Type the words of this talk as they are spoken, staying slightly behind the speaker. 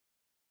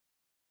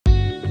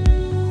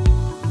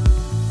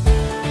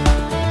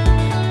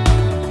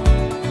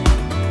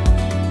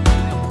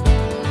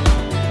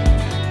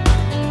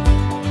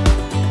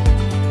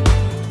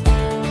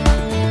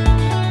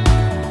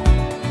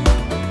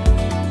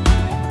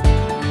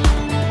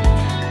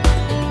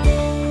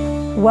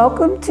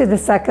Welcome to the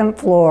second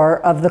floor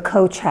of the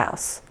coach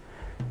house.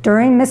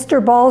 During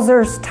Mr.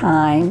 Balzer's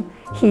time,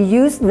 he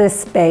used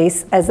this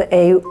space as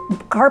a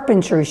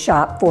carpentry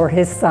shop for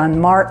his son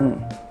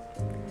Martin.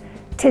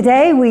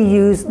 Today we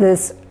use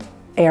this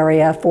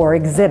area for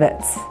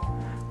exhibits.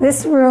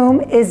 This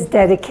room is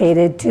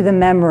dedicated to the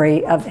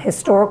memory of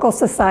Historical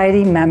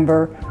Society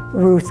member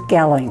Ruth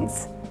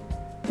Gellings.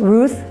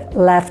 Ruth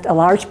left a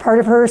large part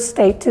of her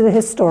estate to the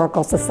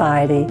Historical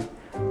Society,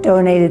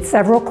 donated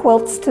several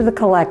quilts to the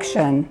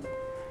collection,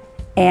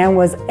 and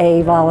was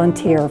a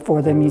volunteer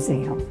for the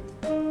museum.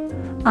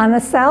 On the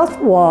south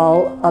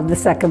wall of the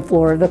second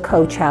floor of the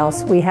coach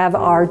house, we have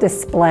our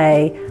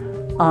display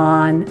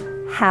on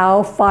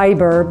how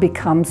fiber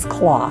becomes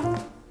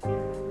cloth.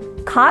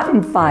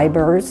 Cotton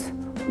fibers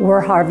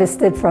were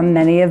harvested from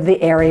many of the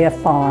area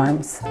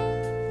farms.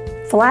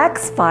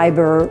 Flax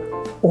fiber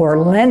or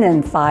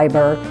linen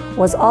fiber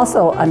was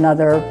also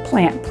another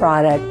plant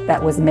product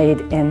that was made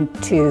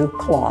into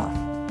cloth.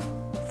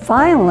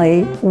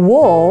 Finally,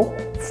 wool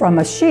from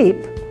a sheep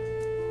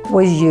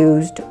was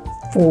used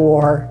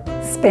for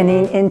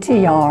spinning into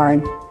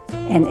yarn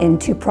and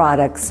into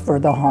products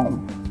for the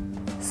home.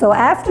 So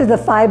after the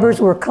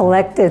fibers were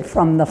collected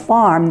from the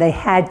farm, they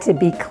had to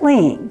be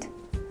cleaned.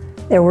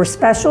 There were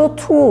special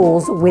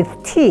tools with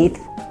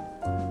teeth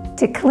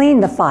to clean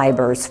the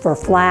fibers for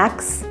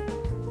flax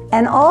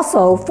and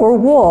also for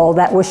wool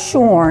that was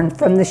shorn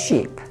from the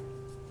sheep.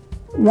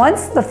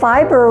 Once the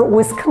fiber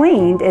was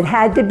cleaned, it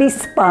had to be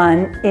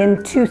spun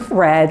into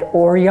thread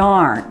or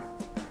yarn.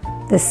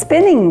 The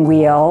spinning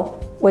wheel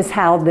was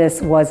how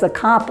this was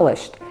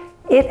accomplished.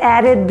 It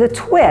added the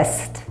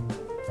twist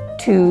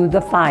to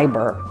the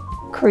fiber,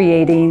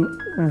 creating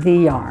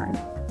the yarn.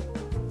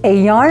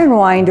 A yarn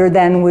winder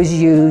then was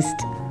used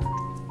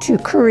to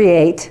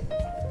create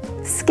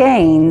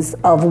skeins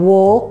of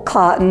wool,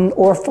 cotton,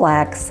 or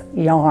flax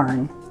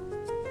yarn.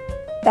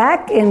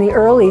 Back in the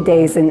early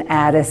days in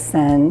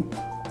Addison,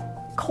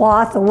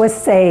 cloth was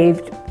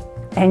saved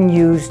and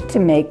used to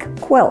make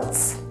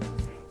quilts.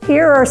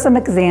 Here are some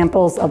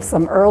examples of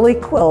some early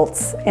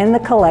quilts in the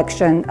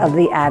collection of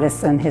the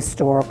Addison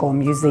Historical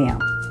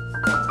Museum.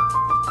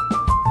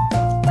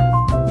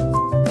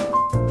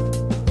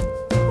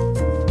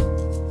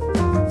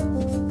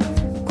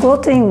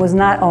 Quilting was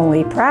not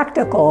only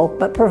practical,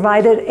 but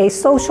provided a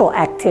social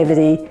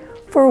activity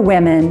for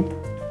women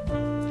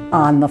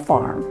on the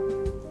farm.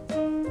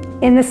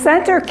 In the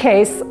center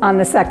case on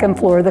the second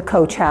floor of the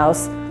coach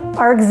house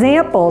are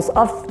examples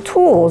of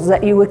tools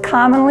that you would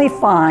commonly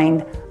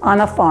find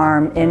on a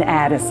farm in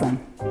Addison.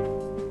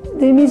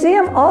 The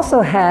museum also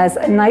has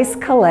a nice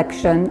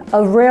collection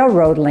of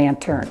railroad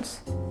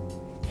lanterns.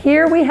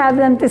 Here we have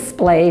them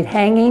displayed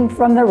hanging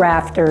from the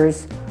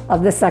rafters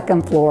of the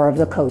second floor of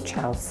the coach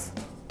house.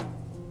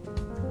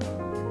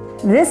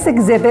 This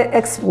exhibit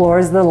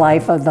explores the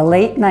life of the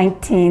late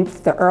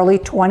 19th to early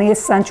 20th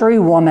century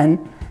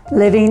woman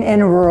living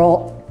in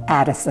rural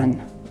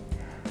Addison.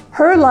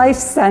 Her life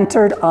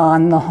centered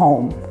on the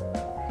home.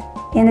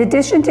 In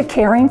addition to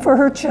caring for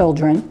her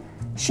children,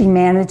 she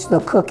managed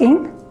the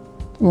cooking,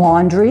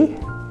 laundry,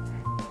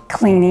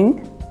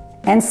 cleaning,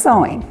 and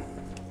sewing.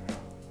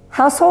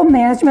 Household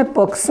management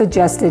books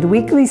suggested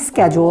weekly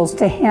schedules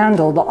to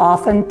handle the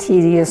often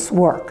tedious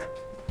work.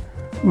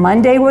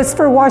 Monday was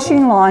for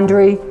washing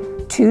laundry,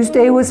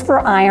 Tuesday was for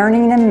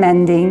ironing and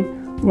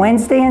mending,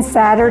 Wednesday and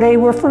Saturday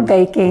were for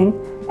baking,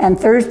 and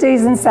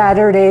Thursdays and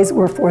Saturdays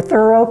were for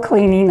thorough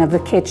cleaning of the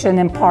kitchen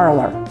and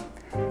parlor.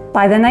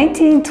 By the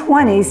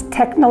 1920s,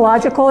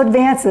 technological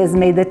advances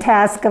made the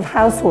task of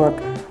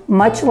housework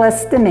much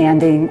less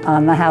demanding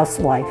on the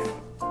housewife.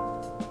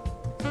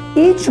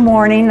 Each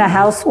morning, the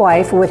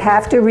housewife would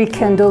have to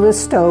rekindle the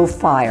stove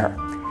fire.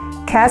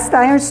 Cast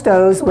iron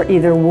stoves were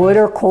either wood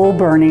or coal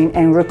burning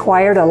and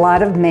required a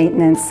lot of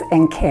maintenance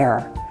and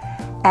care.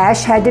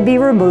 Ash had to be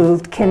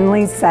removed,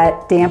 kindling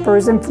set,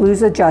 dampers and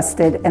flues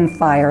adjusted, and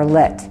fire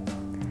lit.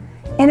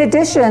 In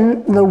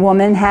addition, the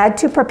woman had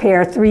to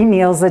prepare 3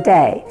 meals a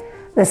day.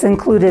 This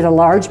included a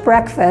large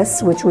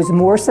breakfast, which was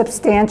more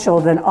substantial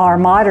than our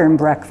modern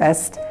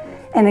breakfast,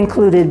 and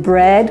included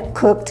bread,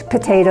 cooked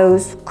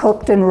potatoes,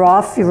 cooked and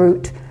raw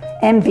fruit,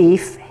 and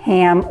beef,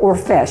 ham, or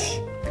fish,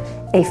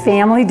 a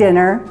family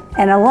dinner,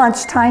 and a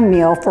lunchtime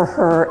meal for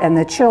her and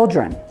the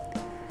children.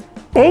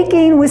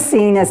 Baking was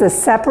seen as a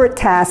separate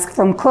task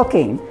from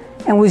cooking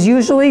and was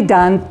usually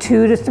done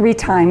 2 to 3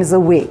 times a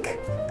week.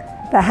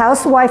 The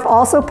housewife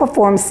also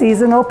performed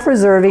seasonal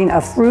preserving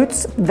of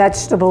fruits,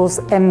 vegetables,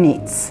 and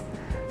meats.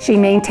 She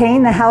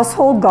maintained the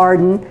household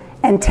garden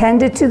and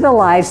tended to the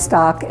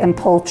livestock and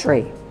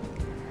poultry.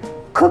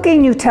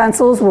 Cooking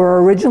utensils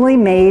were originally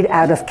made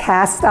out of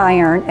cast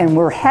iron and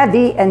were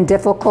heavy and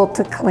difficult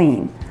to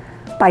clean.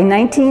 By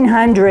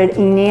 1900,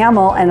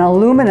 enamel and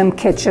aluminum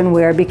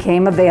kitchenware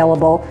became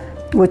available,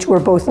 which were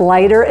both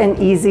lighter and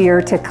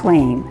easier to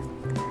clean.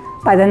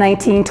 By the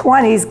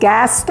 1920s,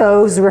 gas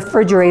stoves,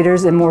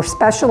 refrigerators, and more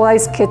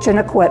specialized kitchen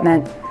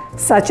equipment,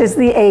 such as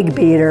the egg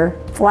beater,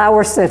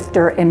 flour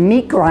sifter, and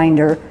meat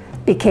grinder,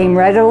 became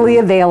readily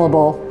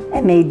available,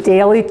 and made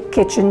daily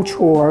kitchen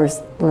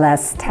chores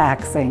less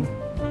taxing.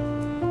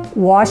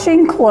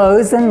 Washing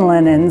clothes and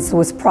linens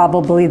was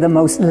probably the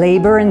most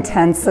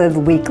labor-intensive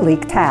weekly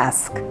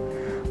task.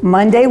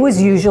 Monday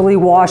was usually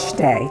wash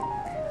day.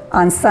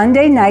 On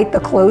Sunday night, the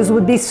clothes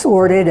would be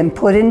sorted and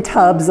put in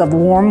tubs of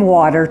warm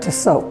water to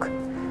soak.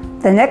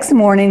 The next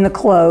morning, the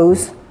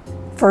clothes,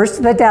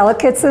 first the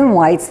delicates and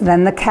whites,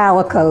 then the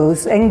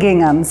calicos and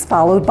ginghams,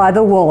 followed by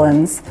the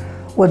woolens,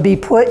 would be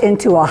put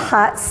into a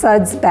hot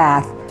suds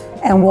bath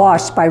and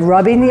washed by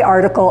rubbing the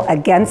article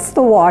against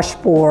the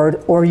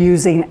washboard or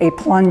using a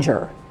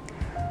plunger.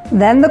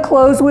 Then the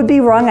clothes would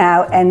be wrung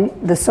out and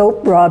the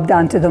soap rubbed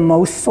onto the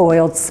most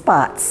soiled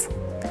spots.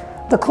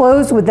 The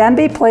clothes would then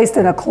be placed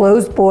in a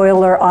closed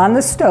boiler on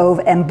the stove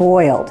and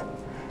boiled.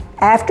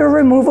 After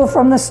removal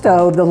from the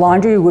stove, the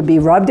laundry would be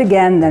rubbed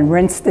again, then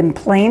rinsed in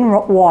plain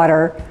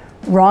water,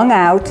 wrung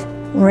out,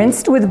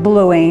 rinsed with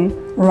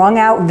bluing, wrung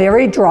out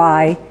very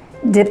dry,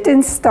 dipped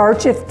in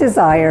starch if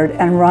desired,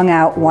 and wrung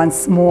out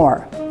once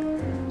more.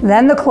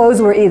 Then the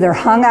clothes were either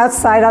hung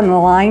outside on the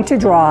line to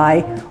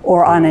dry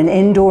or on an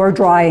indoor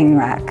drying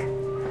rack.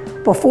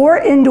 Before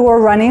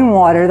indoor running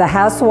water, the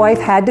housewife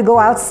had to go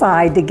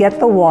outside to get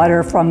the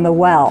water from the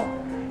well.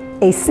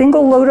 A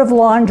single load of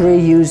laundry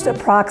used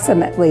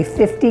approximately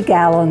 50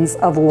 gallons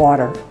of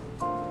water.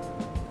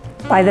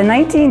 By the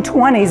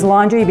 1920s,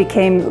 laundry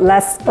became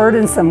less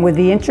burdensome with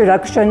the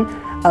introduction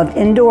of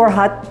indoor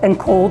hot and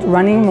cold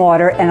running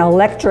water and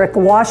electric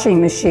washing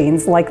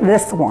machines like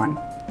this one.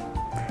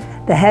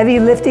 The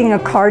heavy lifting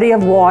of carty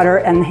of water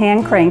and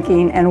hand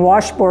cranking and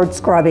washboard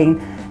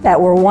scrubbing that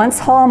were once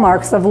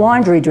hallmarks of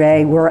laundry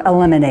day were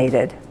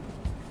eliminated.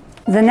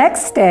 The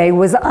next day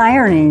was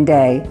ironing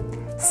day.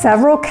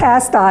 Several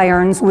cast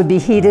irons would be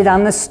heated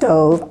on the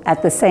stove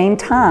at the same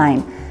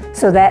time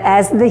so that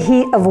as the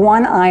heat of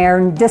one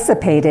iron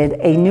dissipated,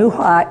 a new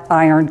hot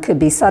iron could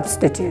be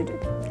substituted.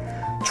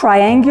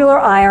 Triangular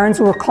irons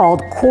were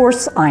called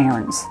coarse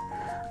irons.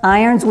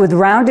 Irons with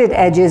rounded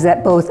edges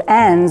at both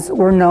ends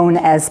were known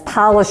as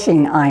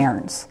polishing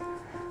irons.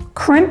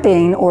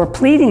 Crimping or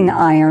pleating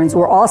irons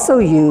were also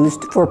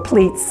used for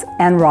pleats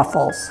and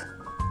ruffles.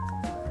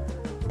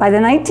 By the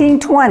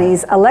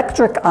 1920s,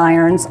 electric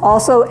irons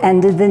also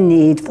ended the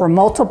need for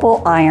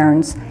multiple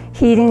irons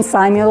heating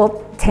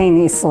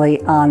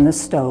simultaneously on the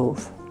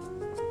stove.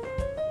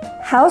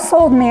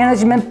 Household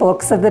management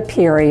books of the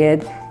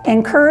period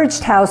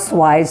encouraged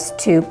housewives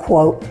to,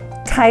 quote,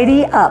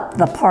 tidy up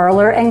the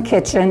parlor and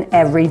kitchen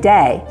every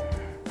day.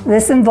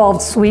 This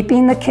involved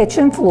sweeping the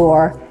kitchen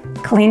floor,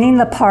 cleaning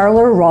the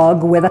parlor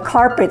rug with a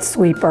carpet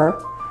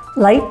sweeper,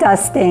 light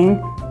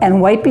dusting, and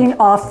wiping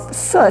off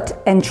soot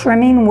and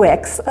trimming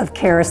wicks of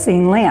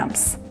kerosene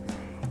lamps.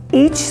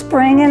 Each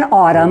spring and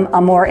autumn,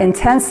 a more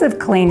intensive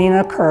cleaning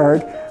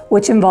occurred,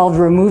 which involved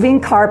removing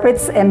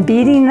carpets and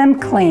beating them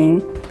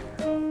clean,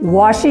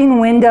 washing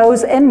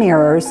windows and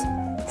mirrors,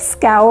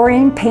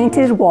 scouring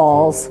painted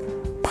walls,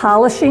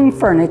 polishing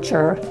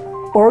furniture,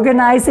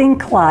 organizing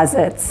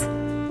closets,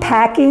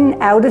 packing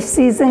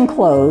out-of-season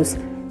clothes,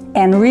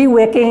 and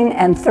re-wicking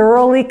and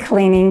thoroughly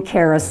cleaning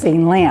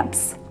kerosene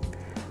lamps.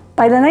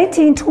 By the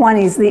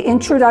 1920s, the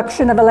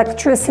introduction of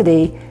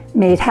electricity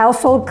made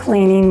household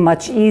cleaning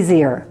much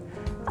easier.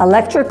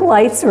 Electric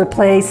lights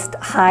replaced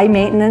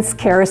high-maintenance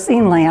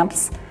kerosene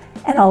lamps,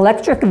 and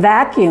electric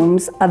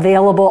vacuums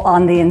available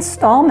on the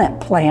installment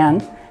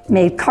plan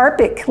made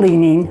carpet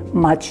cleaning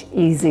much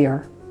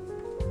easier.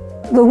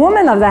 The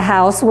woman of the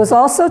house was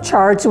also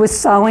charged with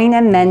sewing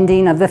and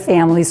mending of the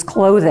family's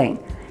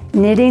clothing,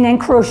 knitting and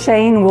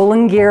crocheting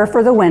woolen gear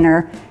for the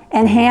winter,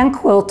 and hand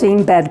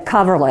quilting bed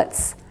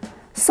coverlets.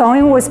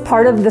 Sewing was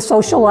part of the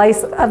social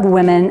life of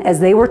women as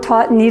they were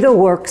taught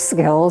needlework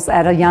skills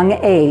at a young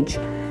age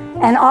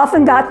and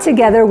often got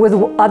together with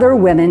other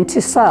women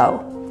to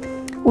sew.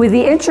 With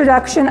the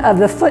introduction of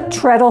the foot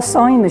treadle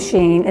sewing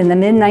machine in the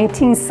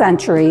mid-19th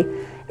century,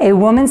 a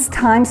woman's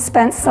time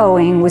spent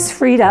sewing was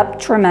freed up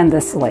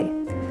tremendously.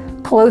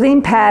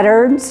 Clothing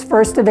patterns,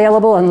 first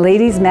available in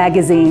ladies'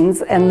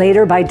 magazines and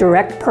later by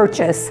direct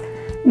purchase,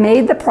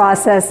 made the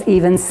process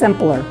even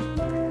simpler.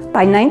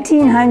 By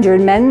 1900,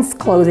 men's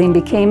clothing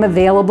became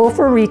available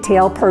for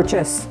retail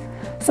purchase,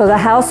 so the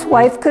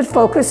housewife could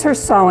focus her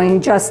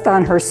sewing just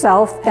on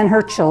herself and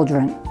her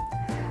children.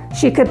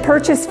 She could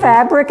purchase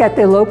fabric at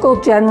the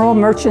local general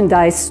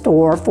merchandise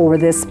store for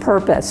this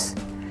purpose.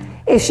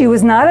 If she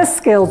was not a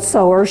skilled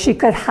sewer, she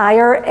could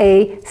hire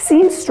a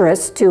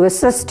seamstress to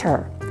assist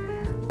her.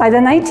 By the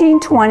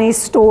 1920s,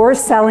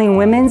 stores selling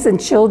women's and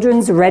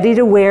children's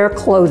ready-to-wear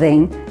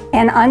clothing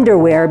and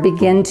underwear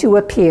began to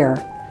appear.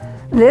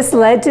 This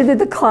led to the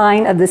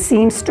decline of the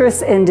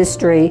seamstress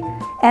industry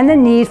and the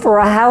need for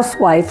a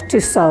housewife to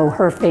sew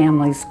her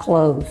family's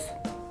clothes.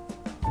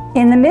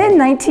 In the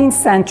mid-19th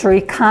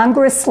century,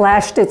 Congress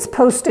slashed its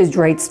postage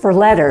rates for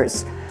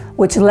letters,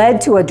 which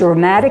led to a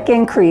dramatic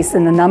increase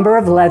in the number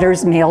of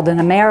letters mailed in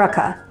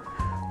America.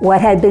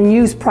 What had been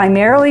used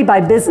primarily by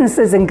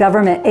businesses and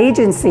government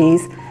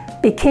agencies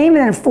became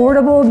an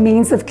affordable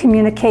means of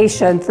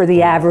communication for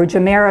the average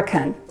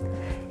American.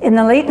 In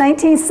the late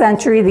 19th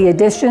century, the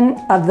addition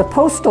of the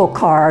postal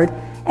card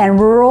and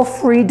rural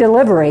free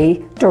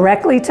delivery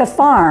directly to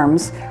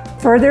farms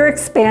further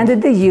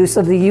expanded the use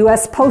of the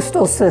U.S.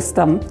 postal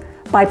system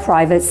by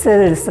private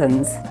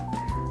citizens.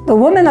 The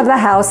woman of the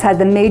house had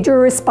the major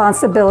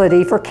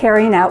responsibility for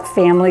carrying out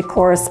family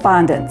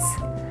correspondence.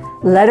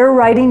 Letter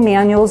writing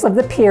manuals of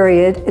the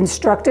period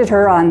instructed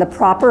her on the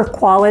proper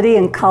quality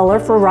and color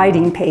for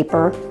writing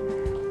paper,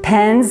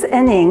 pens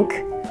and ink,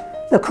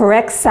 the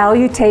correct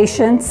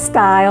salutation,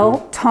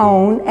 style,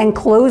 tone, and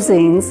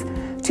closings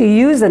to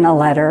use in a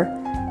letter,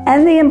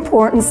 and the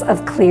importance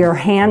of clear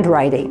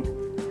handwriting.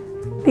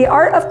 The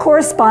art of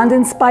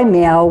correspondence by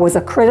mail was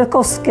a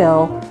critical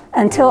skill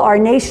until our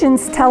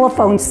nation's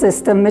telephone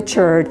system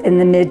matured in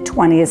the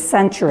mid-20th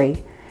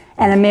century,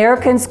 and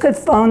Americans could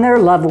phone their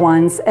loved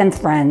ones and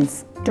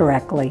friends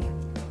directly.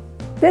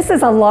 This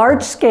is a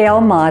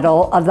large-scale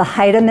model of the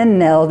Heidemann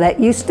Mill that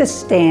used to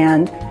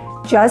stand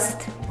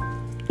just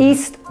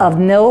east of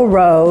Mill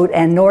Road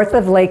and north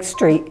of Lake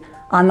Street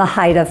on the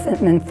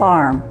Heidemann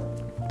farm.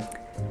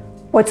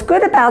 What's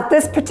good about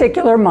this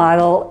particular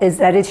model is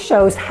that it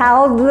shows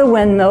how the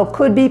windmill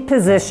could be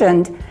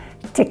positioned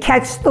to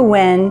catch the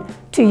wind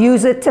to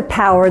use it to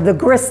power the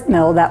grist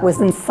mill that was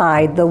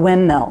inside the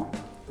windmill.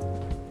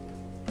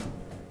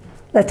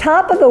 The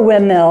top of the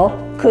windmill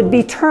could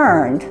be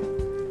turned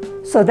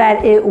so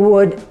that it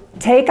would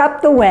take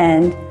up the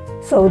wind,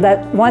 so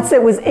that once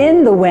it was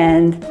in the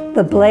wind,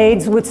 the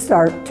blades would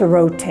start to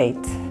rotate.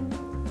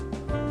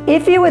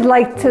 If you would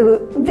like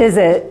to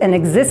visit an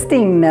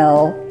existing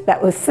mill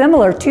that was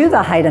similar to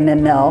the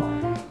Heidemann Mill,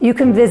 you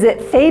can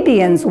visit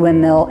Fabian's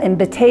Windmill in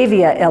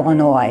Batavia,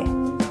 Illinois.